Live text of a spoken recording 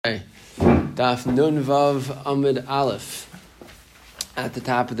Daf Nun Vav Amud Aleph at the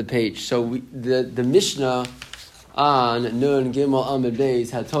top of the page. So the Mishnah on Nun Gimel Amud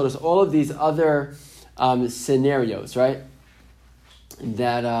Beis had told us all of these other scenarios, right?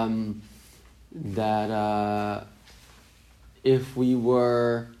 That if we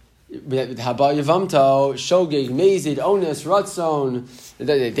were Haba Yevamto, Shogeg, Mezid, Onus, Ratzon,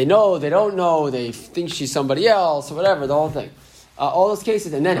 they know, they don't know, they think she's somebody else, or whatever, the whole thing. All those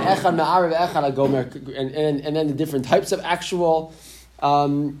cases, and then Echad Ma'arav, Echad Agomer, and then the different types of actual,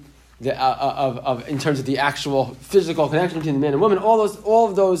 in terms of the actual physical connection between the man and woman, all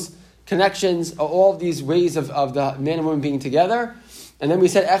of those connections, all of these ways of the man and woman being together, and then we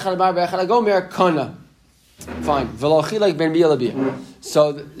said Echad Ma'arav, Echad Agomer, Kana. Fine.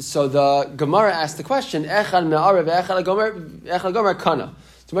 So the Gemara asked the question, Echad Me'arav, Echad Agomer, Kana.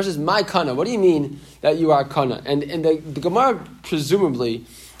 So much as my kana, what do you mean that you are kana? And the Gemara presumably,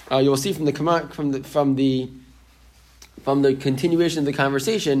 you will see from the continuation of the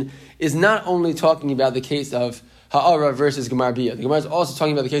conversation, is not only talking about the case of ha'ara versus Gemar biyah. The Gemara is also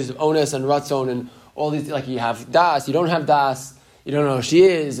talking about the case of onus and ratzon and all these, like you have das, you don't have das, you don't know who she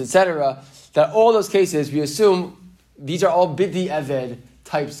is, etc. That all those cases, we assume these are all bidi eved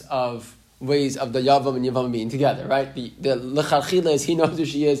types of ways of the Yavam and Yavam being together, right? The lechalchila is he knows who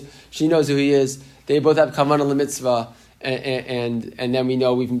she is, she knows who he is. They both have kavanah l'mitzvah, and then we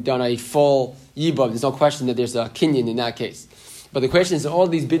know we've done a full yibam. There's no question that there's a kinyan in that case. But the question is, in all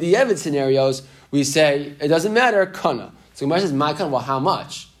these bidi eved scenarios, we say it doesn't matter kana. So Gemara says, "My kana." Well, how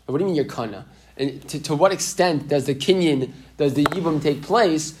much? What do you mean your kana? And to what extent does the kinyan, does the yibam take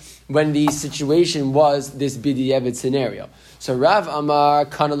place when the situation was this bidi eved scenario? So Rav Amar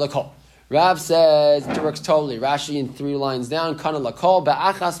kana lakol. Rav says, it works totally. Rashi in 3 lines down, kana lakol,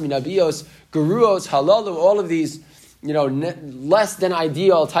 ba'achas minabios, guruos, halalu, all of these, less than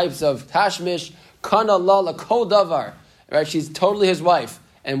ideal types of tashmish, kana la lakol davar. Right? She's totally his wife.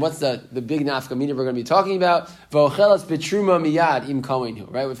 And what's the big nafka mina we're going to be talking about? V'ochelas betruma miyad im kohen.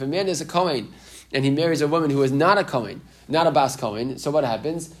 Right? If a man is a kohen and he marries a woman who is not a kohen, not a bas kohen, so what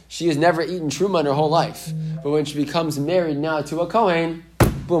happens? She has never eaten truma in her whole life. But when she becomes married now to a kohen,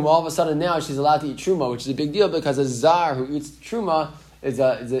 boom, all of a sudden now she's allowed to eat truma, which is a big deal because a zar who eats truma is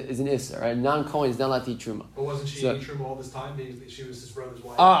an isser, right? Non-kohen is not allowed to eat truma. But wasn't she eating truma all this time, being she was his brother's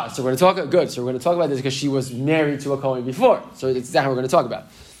wife? So we're going to talk, good, so we're going to talk about this because she was married to a kohen before. So it's exactly what we're going to talk about.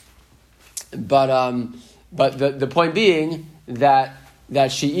 But the point being that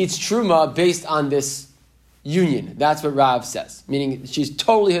she eats truma based on this union. That's what Rav says. Meaning she's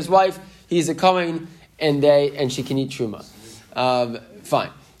totally his wife, he's a kohen, and she can eat truma.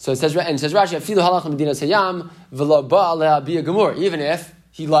 Fine. So it says Rashi, "Afilu halach l'medinas hayam v'lo ba'aleh biyah gemur." Even if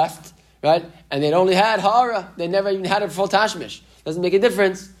he left, right, and they'd only had ha'ara, they never even had a full tashmish. Doesn't make a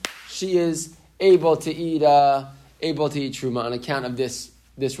difference. She is able to eat truma on account of this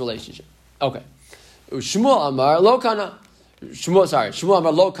relationship. Okay. Shmuel Amar lo kana. Shmuel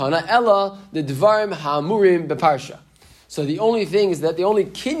Amar lo kana ella the dvarim ha'amurim beparsha. So the only thing is that the only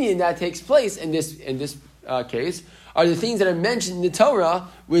kinyan that takes place in this case are the things that are mentioned in the Torah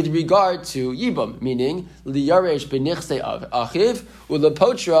with regard to Yibam, meaning liyaresh benichse av achiv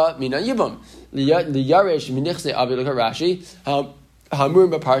ulepotra mina Yibam. Liyaresh benichse av, look at Rashi,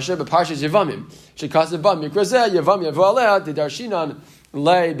 hamurim beparsha Yevamim. Shekasav bam mikrazeh Yevam yavo aleh didarshinan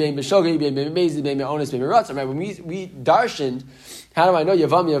lei bein beshogi bein mezid bein onus bein ratzon. Right, when we darshaned, how do I know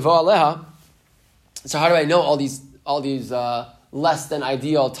Yevam yavo aleha? So how do I know all these less than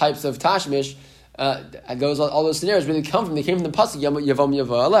ideal types of tashmish? All those scenarios really came from the pasuk Yavam Yavo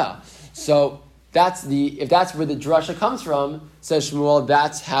Aleh. So if that's where the drasha comes from, says Shmuel,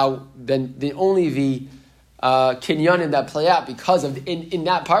 that's how then the kinyanim that play out because of in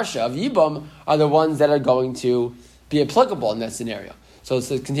that parsha of Yibam are the ones that are going to be applicable in that scenario. So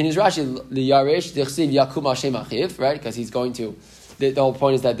it continues Rashi liyaresh dichsiv yakum Hashem achiv, right? Because he's going to. The whole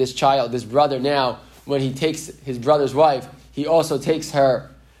point is that this brother now, when he takes his brother's wife, he also takes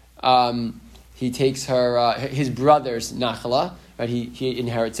her. His brother's nachla, right? He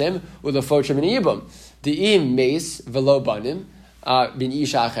inherits him with a fotrim and yibum. The im meis velo banim bin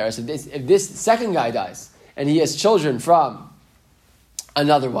isha acheres. If this second guy dies and he has children from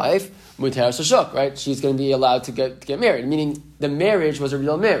another wife, muter shashuk, right? She's going to be allowed to get married. Meaning the marriage was a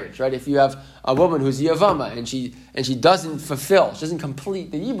real marriage, right? If you have a woman who's yevama and she doesn't fulfill, she doesn't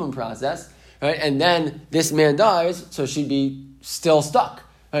complete the yibum process, right? And then this man dies, so she'd be still stuck.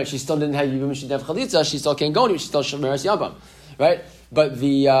 Right, she still didn't have Yibum, she didn't have Chalitza, she still can't go anywhere, she still Shemeres Yabam. Right? But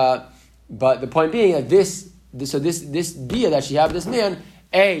the point being that this bia that she had with this man,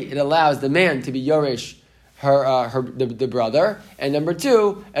 it allows the man to be Yoresh the brother, and number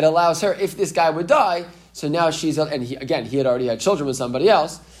two, it allows her, if this guy would die, so now he had already had children with somebody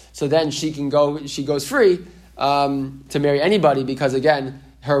else, so then she goes free to marry anybody, because again,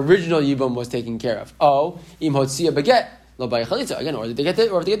 her original yibum was taken care of. Im hotzia beget lo bay chalitza, again, or if they get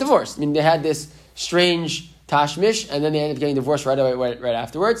divorced. I mean, they had this strange tashmish, and then they ended up getting divorced right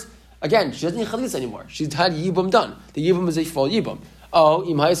afterwards. Again, she doesn't need chalitza anymore. She's had yibum done. The yibum is a full yibum.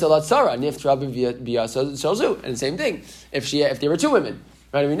 Im ha'isalat sarah niftra b'biya shalzu, and the same thing. If there were two women,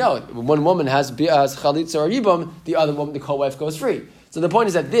 right? We know one woman has chalitza or yibum, the other woman, the co-wife, goes free. So the point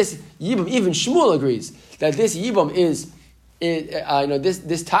is that this yibum, even Shmuel agrees that this yibum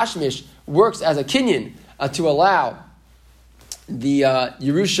this tashmish works as a kinyan to allow the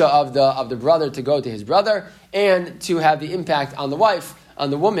Yerusha of the brother to go to his brother, and to have the impact on the wife, on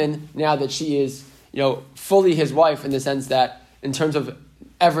the woman, now that she is fully his wife, in the sense that in terms of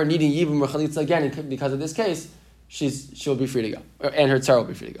ever needing yibum or chalitza again, because of this case, she'll be free to go, and her tzara will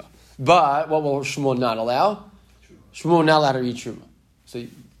be free to go. But what will Shmuel not allow? Shmuel will not allow her to eat truma. So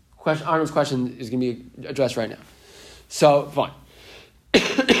Arnold's question is going to be addressed right now. So, fine.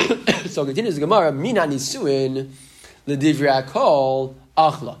 So continues the Gemara, Mina nisuin l'divrei hakol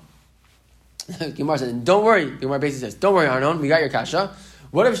achla. The Gemara says, don't worry. The Gemara basically says, don't worry, Arnon, we got your kasha.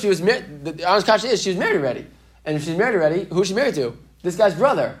 What if she was married? The Arnold's kasha is she was married already. And if she's married already, who's she married to? This guy's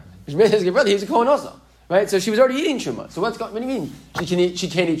brother. If she's married to his brother, he's a Kohen also. Right? So she was already eating truma. So what do you mean she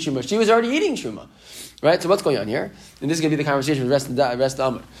can't eat truma? She was already eating truma. Right? So what's going on here? And this is going to be the conversation with the rest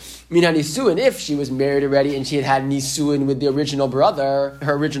of the Amud. Mina nisuin, if she was married already and she had nisuin with the original brother,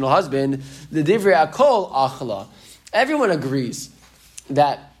 her original husband, the divrei hakol achla. Everyone agrees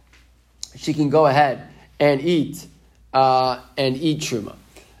that she can go ahead and eat truma.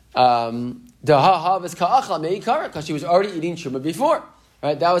 Because she was already eating truma before.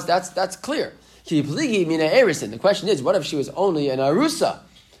 Right? That's clear. The question is, what if she was only an arusa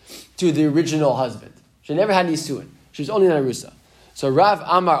to the original husband? She never had nisuin. She was only an arusa. So Rav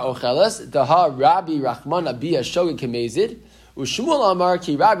Amar Ocheles, Daha Rabbi Rachman Abiyah Shogeg Kemezid, Ushmuel Amar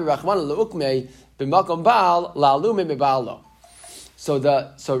Ki Rabbi Rachman Leukme B'Makom Baal La'alume Mebaalo.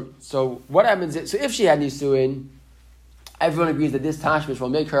 So what happens is, so if she had nisuin, everyone agrees that this tashmish will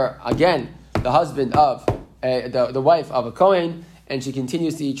make her again the husband of the wife of a Kohen, and she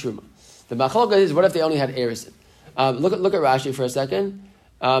continues to eat truma. The machloka is, what if they only had erisin? Look at Rashi for a second.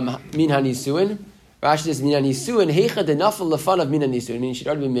 Min hanisuin. Rashi says, Min hanisuin heicha denafel lefan of min hanisuin. Meaning she'd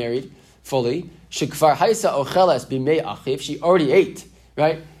already been married fully. Shekvar haisa ocheles b'mei achiv. She already ate,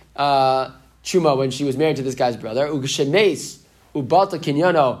 right? Truma when she was married to this guy's brother. Ugshemeis ubata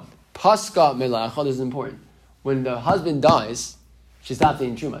kinyano paska melacha. This is important. When the husband dies, she stops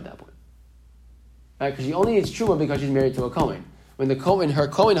eating truma at that point, right? Because she only eats truma because she's married to a Kohen. When her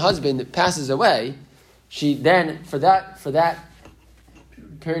Kohen husband passes away, she then, for that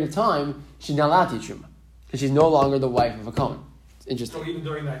period of time, she's not allowed to eat truma, because she's no longer the wife of a Kohen. It's interesting. So even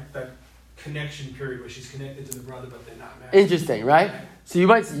during that connection period where she's connected to the brother but they're not married. Interesting, right? So you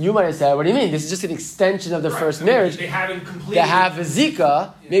might have said, what do you mean? This is just an extension of the first marriage. They haven't completed. They have a zika.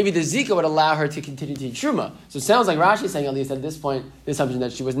 Yeah. Maybe the zika would allow her to continue to eat truma. So it sounds like Rashi is saying, at least at this point, the assumption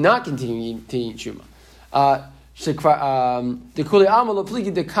that she was not continuing to eat truma. Right,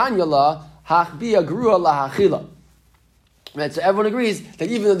 so everyone agrees that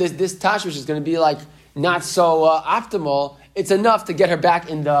even though this tashmish is going to be like not so optimal, it's enough to get her back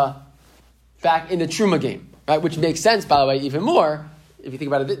in the truma game, right? Which makes sense, by the way, even more if you think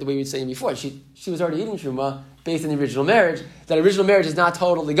about it the way we were saying before. She was already eating truma based on the original marriage. That original marriage is not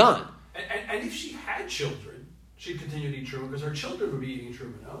totally gone. And if she had children, she'd continue to eat truma because her children would be eating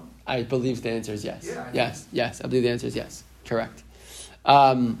truma. No, I believe the answer is yes. Yeah, yes. I believe the answer is yes. Correct.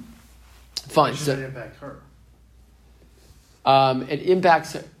 Fine. How should it impact her? It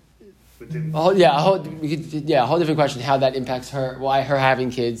impacts her. A whole different question. How that impacts her? Why her having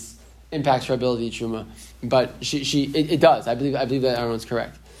kids impacts her ability to truma? But it does. I believe that everyone's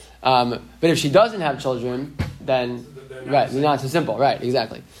correct. But if she doesn't have children, then they're not so simple. Right?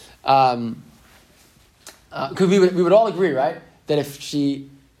 Exactly. Because we would all agree, right, that if she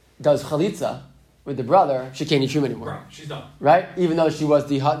does chalitza with the brother, she can't eat truma anymore. Right, she's done. Right, even though she was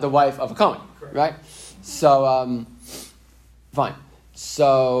the wife of a Kohen. Correct. Right. So fine.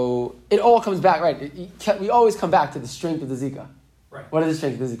 So it all comes back, right? We always come back to the strength of the zika. Right. What does the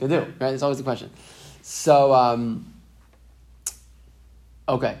strength of the zika do? Right. It's always the question. So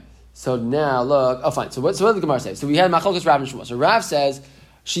okay. So now look. Oh, fine. So what did the Gemara say? So we had Machlokas Rav and Shmuel. So Rav says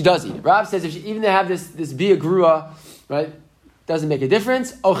she does eat it. Rav says even they have this bia grua, right, doesn't make a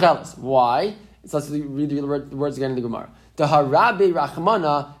difference. Ocheles. Why? So let's read the words again in the Gemara. The harabe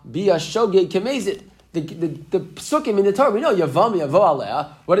rachmana bia shogeg kemezit. the psukim in the Torah, we know Yavam, Yavo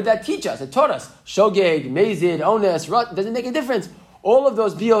Alea. What did that teach us? It taught us Shogeg, Mezid, Ones, Rut. Doesn't make a difference. All of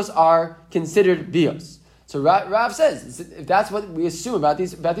those bios are considered bios. So Rav says, if that's what we assume about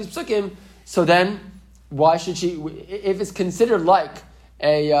these psukim, so then why should she? If it's considered like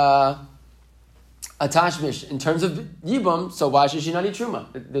a tashmish in terms of yibum, so why should she not eat truma?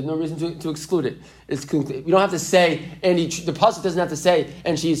 There's no reason to exclude it. We don't have to say the pasuk doesn't have to say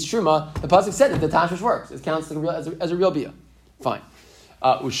and she eats truma. The pasuk said that the tashmish works. It counts as a real bia. Fine.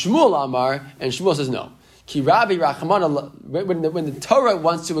 Shmuel Amar, and Shmuel says no. Ki Rabbi Rachamana, when the Torah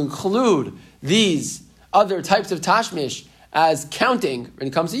wants to include these other types of tashmish as counting when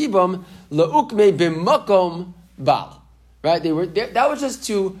it comes to yibum, laukme b'makom bal. Right? That was just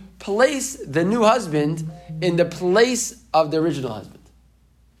to place the new husband in the place of the original husband.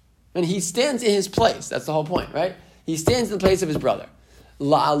 And he stands in his place. That's the whole point, right? He stands in the place of his brother.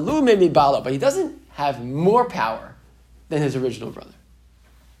 La'alu mibalo, but he doesn't have more power than his original brother.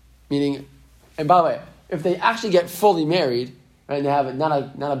 Meaning, and by the way, if they actually get fully married, right, and they have not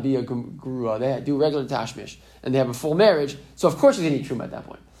a bia gurua, they do regular tashmish, and they have a full marriage, so of course he's going to eat truma at that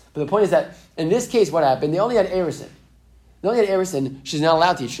point. But the point is that, in this case, what happened? They only had Erison. She's not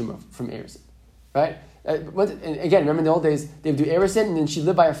allowed to eat truma from Erison, right? And again, remember in the old days, they would do Erison, and then she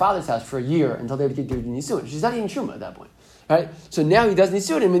lived by her father's house for a year until they would get to Nisuin. She's not eating truma at that point, right? So now he does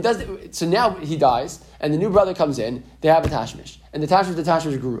Nisuin, and so now he dies, and the new brother comes in, they have a tashmish, and the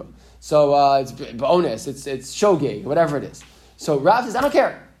tashmish guru. So it's bonus, it's shogeg, whatever it is. So Rav says, I don't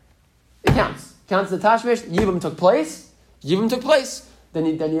care. It counts. Counts the tashmish, Yibam took place, then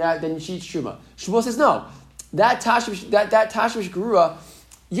she eats truma. Shmuel says, no. That tashmish gerua,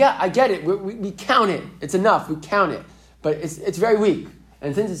 yeah, I get it. We count it. It's enough. We count it, but it's very weak.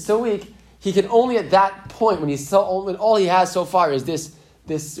 And since it's so weak, he can only at that point when all he has so far is this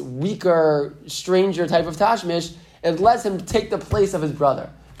weaker, stranger type of tashmish. It lets him take the place of his brother,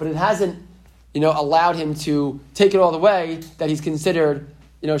 but it hasn't, allowed him to take it all the way that he's considered,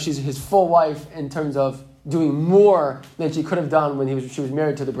 she's his full wife in terms of doing more than she could have done when she was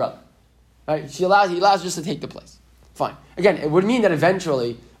married to the brother. Right? He allows just to take the place. Fine. Again, it would mean that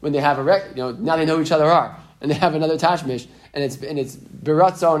eventually, when they have now they know who each other are, and they have another tashmish, and it's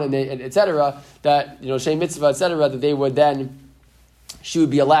biratzon and etc. That shem mitzvah etc. That they would then, she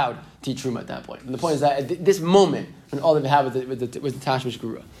would be allowed to eat truma at that point. And the point is that at this moment, when all they have with the tashmish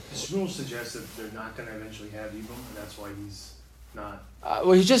guru. Shmuel suggests that they're not going to eventually have yibum, and that's why he's not.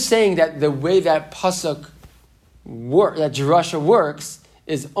 Well, he's just saying that the way that pasuk that Jerusha works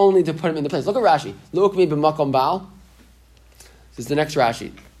is only to put him in the place. Look at Rashi. Look me b'makom bal. This is the next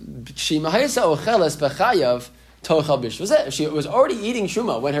Rashi. She was already eating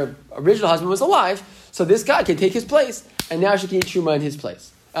truma when her original husband was alive, so this guy can take his place, and now she can eat truma in his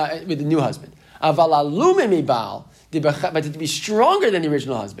place with the new husband. But to be stronger than the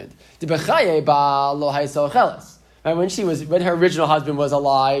original husband. Right, when her original husband was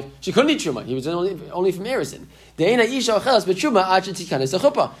alive, she couldn't eat truma. He was only from Erison. She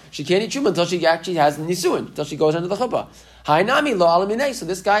can't eat truma until she actually has nisuin, until she goes under the chuppah. So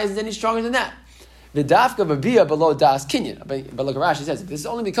this guy isn't any stronger than that. The dafka of a bia below das kinyan. But look, Rashi says this is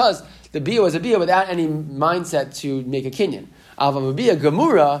only because the bia was a bia without any mindset to make a kinyan. Avam bia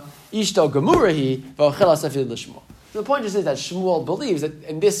gemura ishto gemurahi v'ochelas afil l'shmuel. So the point just is that Shmuel believes that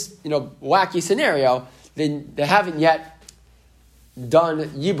in this wacky scenario, they haven't yet done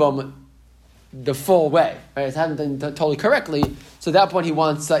Yibum the full way. Right? It hasn't done totally correctly. So at that point, he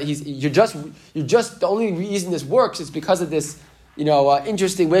wants you're just the only reason this works is because of this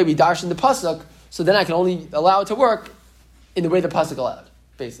interesting way we darshan the pasuk. So then I can only allow it to work in the way the pasuk allowed,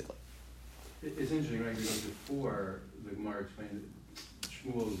 basically. It's interesting, right? Because before the Gemara explained that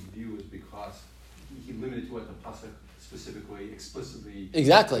Shmuel's view is because he limited to what the pasuk specifically, explicitly.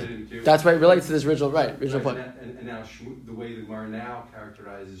 Exactly. That's why it relates to this original point. And now the way the Gemara now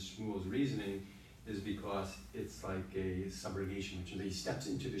characterizes Shmuel's reasoning is because it's like a subrogation, which he steps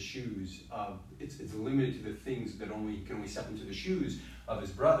into the shoes of. It's limited to the things that he can only step into the shoes of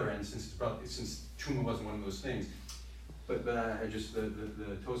his brother, and since truma wasn't one of those things. But I just the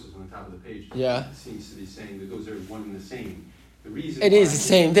Tosafos on the top of the page seems to be saying that those are one and the same. The reason it is the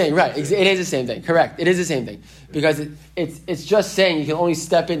same thing, right? It is the same thing. Correct. It is the same thing because it's just saying you can only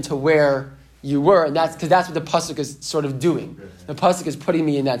step into where you were, and that's because that's what the pasuk is sort of doing. The pasuk is putting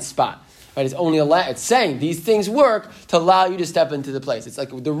me in that spot. Right? It's saying these things work to allow you to step into the place. It's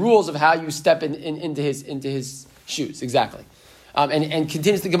like the rules of how you step into his shoes. Exactly. And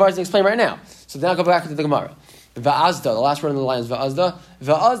continues the Gemara to explain right now. So now go back to the Gemara. Va'azda, the last word on the line is Va'azda.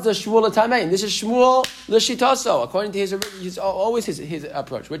 Va'azda Shmuel l'tamei. And this is Shmuel l'shitaso, according to his always his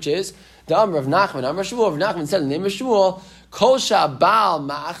approach, which is the Amr of Nachman. Amr Shmuel, Nachman said in the name of Shmuel, Kol sha'bal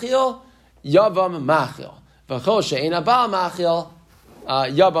ma'achil, Yavam ma'achil. V'chol she'ena bal ma'achil,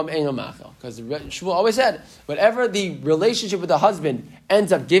 Yavam eino ma'achil. Because Shmuel always said, whatever the relationship with the husband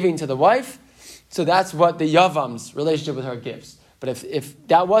ends up giving to the wife, so that's what the Yavam's relationship with her gives. But if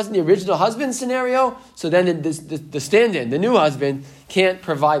that wasn't the original husband scenario, so then the stand-in, the new husband, can't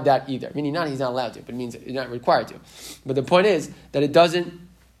provide that either. Meaning he's not allowed to, but it means he's not required to. But the point is that it doesn't,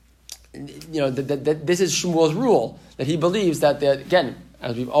 that this is Shmuel's rule, that he believes that, again,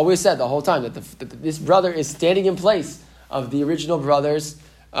 as we've always said the whole time, that this brother is standing in place of the original brother's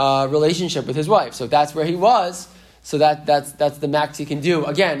relationship with his wife. So that's where he was, so that's the max he can do.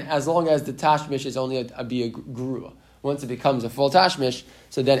 Again, as long as the tashmish is only a gerua. Once it becomes a full tashmish,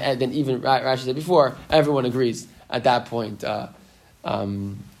 so then even Rashi said before, everyone agrees at that point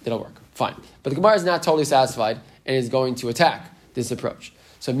it'll work. Fine. But the Gemara is not totally satisfied and is going to attack this approach.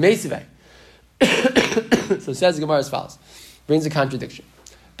 So Meisvei. So says the Gemara as follows. Brings a contradiction.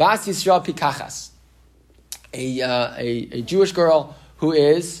 Bas Yisrael Pikachas. A Jewish girl who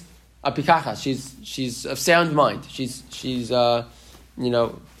is a Pikachas. She's of sound mind. She's of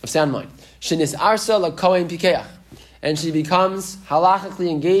sound mind. Shenis Arsa la Kohen Pikeach. And she becomes halachically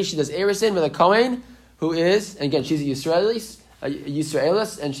engaged. She does erisin with a Kohen who is, and again, she's a Yisraelis,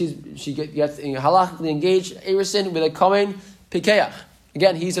 and she gets halachically engaged erisin with a Kohen Pikeach.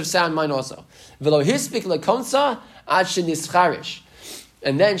 Again, he's of sound mind also. V'lo hispik lekonsa ad shenischarish.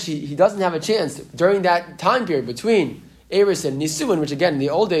 And then he doesn't have a chance during that time period between Eris and Nisuin, which again in the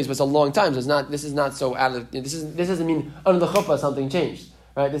old days was a long time. So this is not so out of this doesn't mean under the chuppah something changed,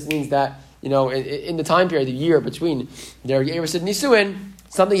 right? This means that in the time period, the year between their Eris and Nisuin,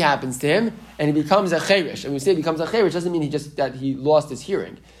 something happens to him and he becomes a cherish. And when we say he becomes a cherish, doesn't mean that he lost his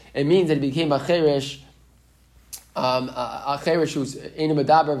hearing. It means that he became a cherish. A cherish who's eino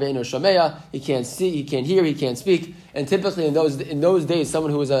medaber ve'eino shomeya, he can't see, he can't hear, he can't speak, and typically in those days,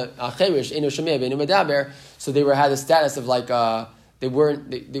 someone who was a cherish eino shomeya ve'eino medaber, so they had the status of like they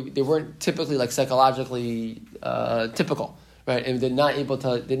weren't typically like psychologically typical, right? And they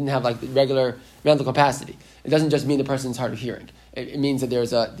didn't have like the regular mental capacity. It doesn't just mean the person's hard of hearing. It means that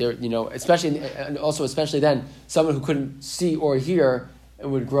especially then, someone who couldn't see or hear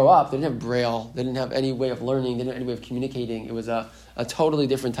and would grow up, they didn't have Braille, they didn't have any way of learning, they didn't have any way of communicating. It was a totally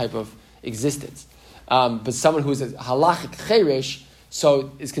different type of existence. But someone who's a halachic cherish, so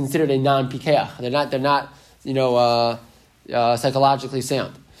is considered a non-pikeach. They're not psychologically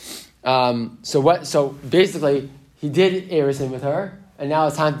sound. So basically, he did erisin with her, and now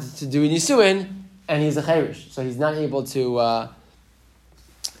it's time to do nisuin, and he's a cherish. So he's not able to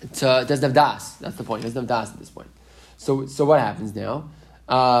doesn't have das. That's the point. He doesn't have das at this point. So what happens now?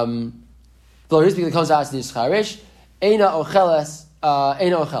 So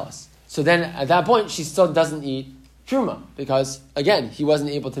then at that point she still doesn't eat truma because again he wasn't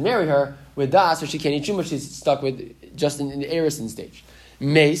able to marry her with das, so she can't eat truma. She's stuck with just in the erisin stage.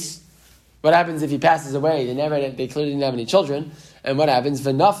 Mace. What happens if he passes away? They clearly didn't have any children. And what happens?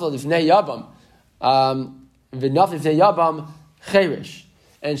 V'nafel ifnei yabam, v'nafel ifnei yabam cherish,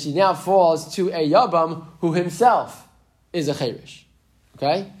 and she now falls to a yabam who himself is a cherish.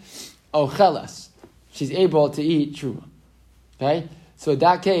 Okay? Ochelas. She's able to eat truma. Okay? So in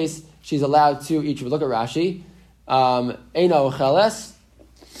that case, she's allowed to eat truma. Look at Rashi. Eino ochelas.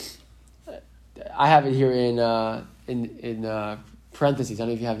 I have it here in parentheses. I don't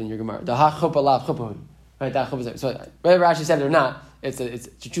know if you have it in your Gemara. The ha-chuppah lav chuppahu. Right? That chuppah. So whether Rashi said it or not, it's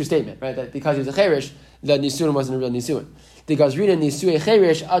a true statement, right? That because he was a cherish, the nisuin wasn't a real nisuin. Because reading nisui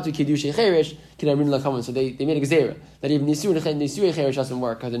cherish atu kiddushi cherish kinarin lakaman. So they made a gzeira that even nisui cherish doesn't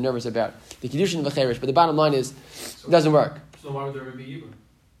work because they're nervous about the kiddushin of a cherish. But the bottom line is, it doesn't work. So why would there be yibum?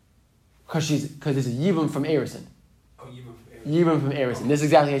 Because it's a yibum from erisin. Oh, yibum from erisin. Yibum from erisin. This is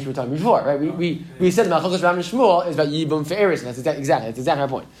exactly what we were talking before, right? We said the Malchus Ram and Shmuel is about yibum for erisin. That's exactly our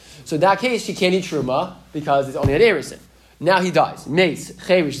point. So in that case, she can't eat truma because it's only at erisin. Now he dies. Meis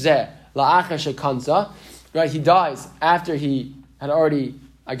cherish zeh la'achar shekansa. Right, he dies after he had already,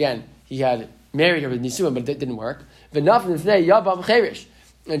 again, he had married her with Nisuim, but it didn't work.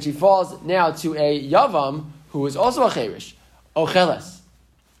 And she falls now to a Yavam, who is also a Cherish, Ocheles.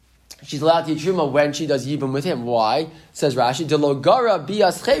 She's allowed to eat Truma when she does Yibum with him. Why? Says Rashi, Delogara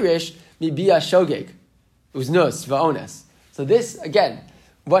bias Cherish, mi bias Shogeg. Uznus, va'ones. So this, again,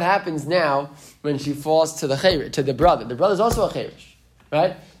 what happens now when she falls to the brother? The brother's also a Cherish,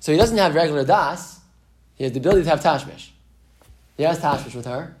 right? So he doesn't have regular das. He has the ability to have tashmish. He has tashmish with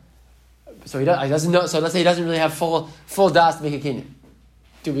her. So he doesn't know. So let's say he doesn't really have full das to make a kinyan.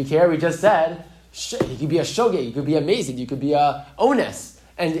 Do we care? We just said he could be a shogeg, he could be amazing, you could be a ones,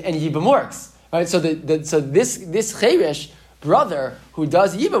 and yibam works, right? So so this cheresh brother who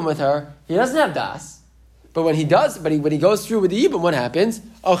does yibam with her, he doesn't have das, but when he does, when he goes through with the yibam, what happens?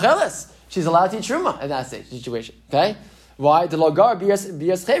 Ocheles, she's allowed to eat truma in that situation. Okay. Why? The logar bias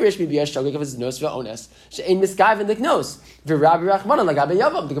cheresh bias shogeg of his nose for ones. She ain't misgiven the nose. V'Rabbi Rachmanan lagabe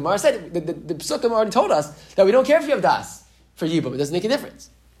yavam. The Gemara said the Psukim already told us that we don't care if you have das for yibam. It doesn't make a difference.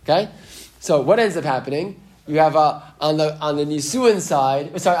 Okay. So what ends up happening? You have on the nisuin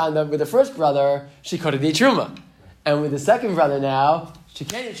side. With the first brother, she couldn't eat truma, and with the second brother now, she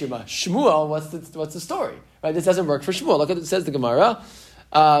can't eat truma. Shmuel, what's the story? Right? This doesn't work for Shmuel. Look at it says the Gemara.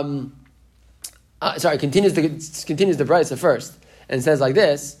 Continues the brisa first and says like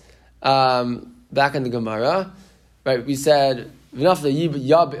this. Back in the Gemara, right? We said nafnei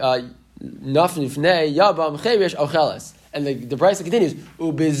yabam cheresh ocheles. And the brisa continues,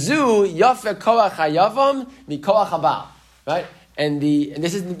 ubezu yafe koach hayavam mikoach habal, right? And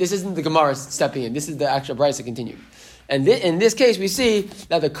this isn't the Gemara stepping in. This is the actual brisa continuing. And in this case, we see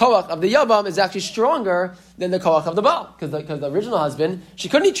that the koach of the yavam is actually stronger than the koach of the baal, because the original husband, she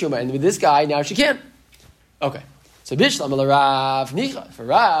couldn't eat truma, and with this guy now she can. Okay, so bishlam ala Rav nicha, for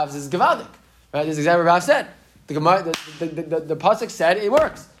Rav this is gevaldik, right? This is exactly what Rav said. The Gemara, the pasuk said it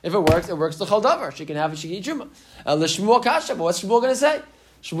works. If it works the chol davar. She can have it. She can eat truma. L'shmuel kasha, but what's Shmuel going to say?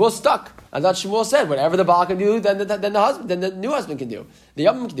 Shmuel's stuck. I thought Shmuel said whatever the baal can do, then the new husband can do. The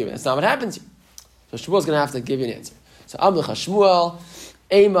yabam can do. That's not what happens here. So Shmuel's going to have to give you an answer. So Amlecha Shmuel,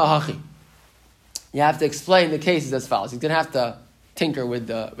 Ema Hachi. You have to explain the cases as follows. He's going to have to tinker with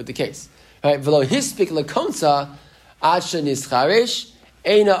the case. Right? V'lo hispik lekonsa asher nischaresh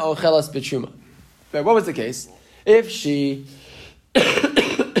eina ochelas b'truma. Right? What was the case? If she,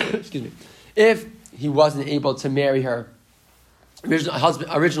 if he wasn't able to marry her original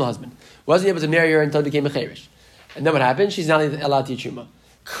husband, wasn't able to marry her until he became a cheresh, and then what happened? She's not allowed to eat truma.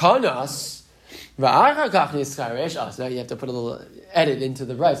 Kanas v'achar nischaresh. So now you have to put a little edit into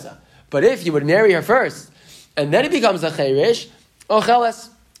the brisa. But if you would marry her first, and then it becomes a cheresh, ocheles,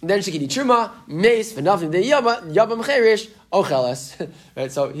 then she can eat truma, mace, v'nafim de yabam cheresh, ocheles.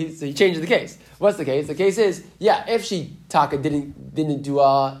 Right? So he changes the case. What's the case? The case is, if she didn't do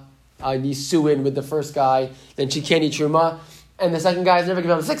a nisuin with the first guy, then she can't eat truma, and the second guy is never going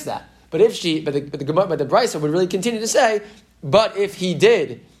to be able to fix that. But if the brisa would really continue to say, but if he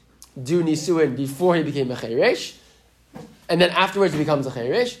did do nisuin before he became a cheresh, and then afterwards he becomes a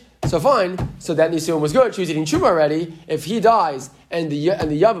cheresh, so fine. So that nisuin was good. She was eating truma already. If he dies and the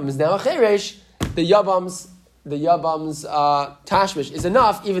yabam is now a cheresh, the yabam's tashmish is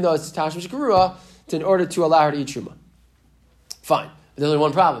enough, even though it's tashmish gerua, in order to allow her to eat truma. Fine. There's only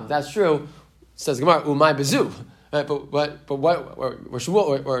one problem. If that's true, says Gemara, umay bezu. Right? But what? Or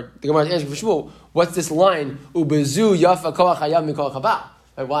Shmuel, or the Gemara is answering for Shmuel. What's this line? Ubezu yafa koach hayav mikoach habal.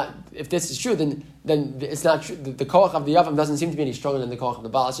 Right? If this is true, then it's not true. The koach of the yavam doesn't seem to be any stronger than the koach of the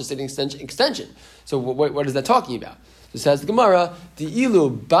baal. It's just an extension. So what is that talking about? So says the Gemara, the ilu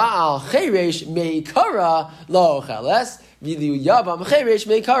baal cheresh meikara lo cheles, vilu yavam cheresh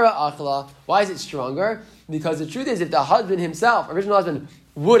meikara achla. Why is it stronger? Because the truth is, if the husband himself, original husband,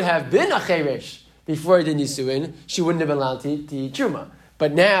 would have been a cheresh before he did nisuin, she wouldn't have been allowed to eat truma.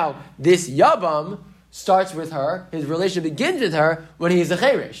 But now this yavam starts with her. His relationship begins with her when he's a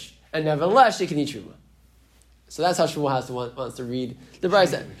cheresh, and nevertheless she can eat truma. So that's how Shmuel wants to read the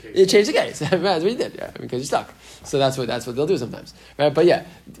brisa. It changed the case. That's what he did, because you're stuck. So that's what they'll do sometimes, right? But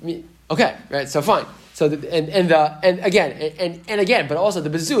okay, right? So fine. So again, but also the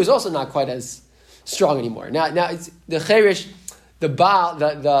bezu is also not quite as strong anymore. Now it's the cheresh, the baal,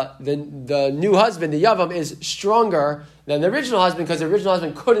 the new husband, the yavam is stronger than the original husband, because the original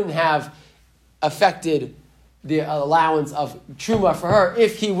husband couldn't have affected the allowance of truma for her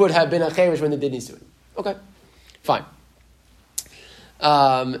if he would have been a cheresh when they did nisuin. Okay. Fine.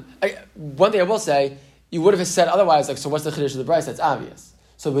 One thing I will say, you would have said otherwise, so what's the chiddush of the brisa? That's obvious.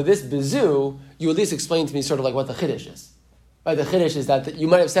 So with this bezu, you at least explain to me sort of like what the chiddush is. Right? The chiddush is that you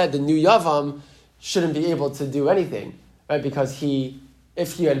might have said the new yavam shouldn't be able to do anything, right? Because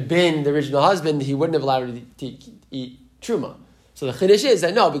if he had been the original husband, he wouldn't have allowed her to eat truma. So the chiddush is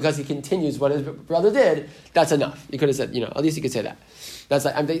that no, because he continues what his brother did, that's enough. You could have said, at least you could say that. That's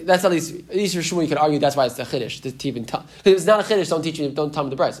at least for Shmuel you could argue that's why it's the chiddush to even tell. Because it's not a chiddush, don't tell me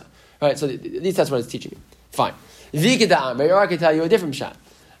the brisa, right? So at least that's what it's teaching you. Fine. Vikidam, or I can tell you a different shot.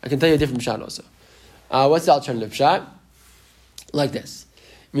 I can tell you a different shot also. What's the alternative shot? Like this: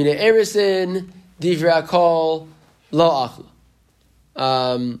 Mina erisin divrei kol lo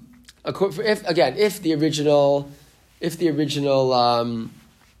achla. If the original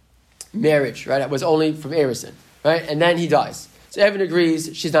marriage, right, was only from Erison, right, and then he dies, so everyone agrees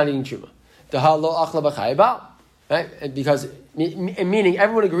she's not eating truma. Right, because meaning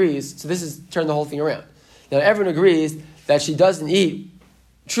everyone agrees. So this is turn the whole thing around. Now everyone agrees that she doesn't eat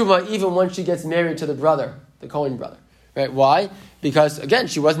truma even when she gets married to the brother, the Cohen brother. Right? Why? Because again,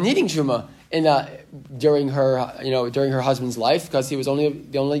 she wasn't eating truma during her husband's life, because they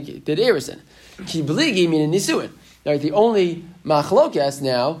only did erison. Ki bligi meaning nisuin. Right? The only machlokes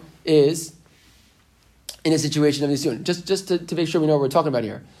now is in a situation of nisuin. Just to make sure we know what we're talking about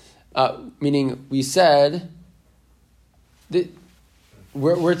here. Meaning we said that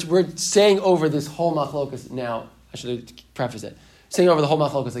we're saying over this whole machlokas now. I should preface it. Saying over the whole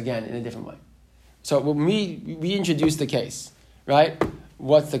machlokas again in a different way. So when we introduced the case, right?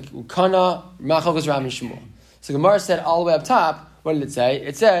 What's the kana machlokas Rav and Shmuel? So Gemara said all the way up top. What did it say?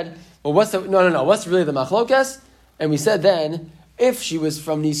 It said, well, what's really the machlokas? And we said then, if she was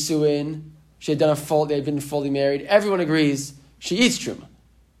from Nisuin, she had they'd been fully married. Everyone agrees she eats truma,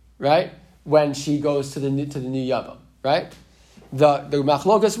 right? When she goes to the new Yavam, right? The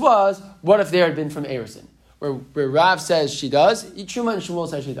machlokas was, what if there had been from Erison? Where Rav says she does eat truma and Shmuel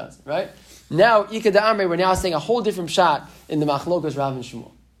says she doesn't, right? Now, Ika Da'amre, we're now saying a whole different shot in the machlokas Rav and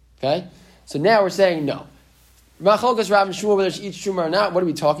Shmuel. Okay? So now we're saying no. Machlokas Rav and Shmuel, whether she eats truma or not, what are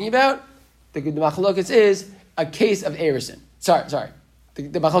we talking about? The machlokas is a case of Erison. Sorry.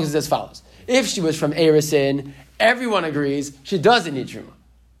 The machlokas is as follows. If she was from Erison, everyone agrees she doesn't eat truma.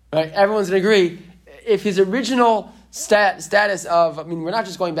 Right? Everyone's going to agree. If his original status of, we're not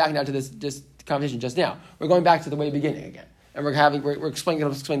just going back now to this conversation just now. We're going back to the way beginning again. And we're explaining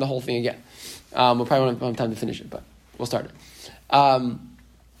the whole thing again. We'll probably won't have time to finish it, but we'll start it.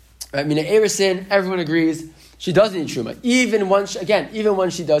 Erison, everyone agrees she doesn't eat truma, even when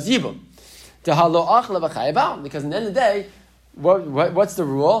she does yibum. Because in the end of the day, what's the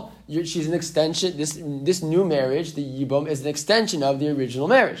rule? She's an extension. This new marriage, the yibum, is an extension of the original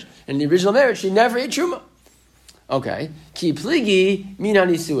marriage. And in the original marriage, she never ate truma. Okay. Ki pligi mina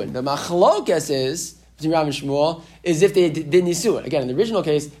nisuin. The machlokas is between Rav and Shmuel is if they did nisuin. Again, in the original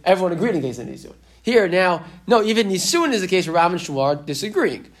case, everyone agreed in case of nisuin. Here now, no, even nisuin is the case where Rav and Shmuel are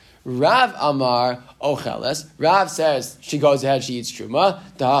disagreeing. Rav Amar Ocheles. Rav says she goes ahead, she eats truma.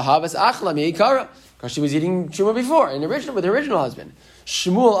 Da habas achla meikara, because she was eating truma before with her original husband.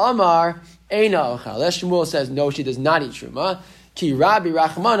 Shmuel Amar Eina Ocheles. Shmuel says no, she does not eat truma. Ki Rabbi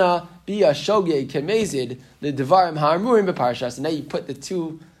Rachmana biya shoge kemezid the devarim ha'amurim beparshas. And now you put the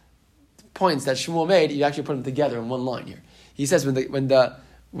 2 points that Shmuel made, you actually put them together in one line here. He says when the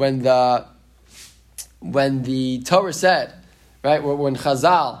Torah said, right, when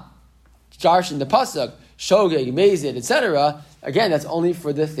Chazal darshan the pasuk shogeg, mezid, etc. Again, that's only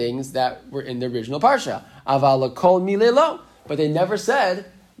for the things that were in the original parsha. Aval kol milelo, but they never said,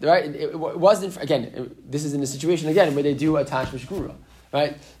 right? It wasn't. Again, this is in a situation again where they do attach mishgura,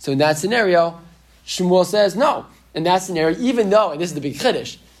 right? So in that scenario, Shmuel says no. In that scenario, even though, and this is the big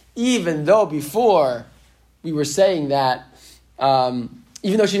chiddush, even though before we were saying that,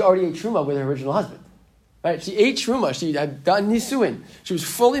 even though she already ate truma with her original husband. Right? She ate truma. She had done nisuin. She was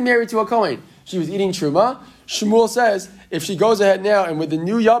fully married to a Kohen. She was eating truma. Shmuel says if she goes ahead now and with the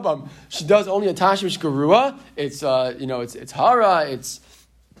new Yabam, she does only a tashmish garua. It's hara. It's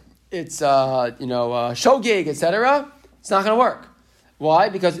shogeg, etc. It's not going to work. Why?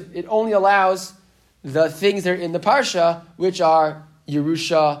 Because it only allows the things that are in the parsha, which are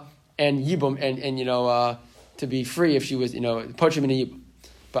Yerusha and Yibum, and to be free if she was pochim in a Yibum,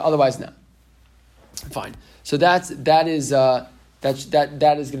 but otherwise not. Fine. So that is going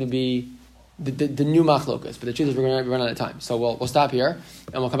to be the new machlokas. But the truth is we're going to run out of time. So we'll stop here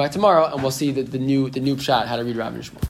and we'll come back tomorrow and we'll see the new pshat, how to read Rav and Shmuel.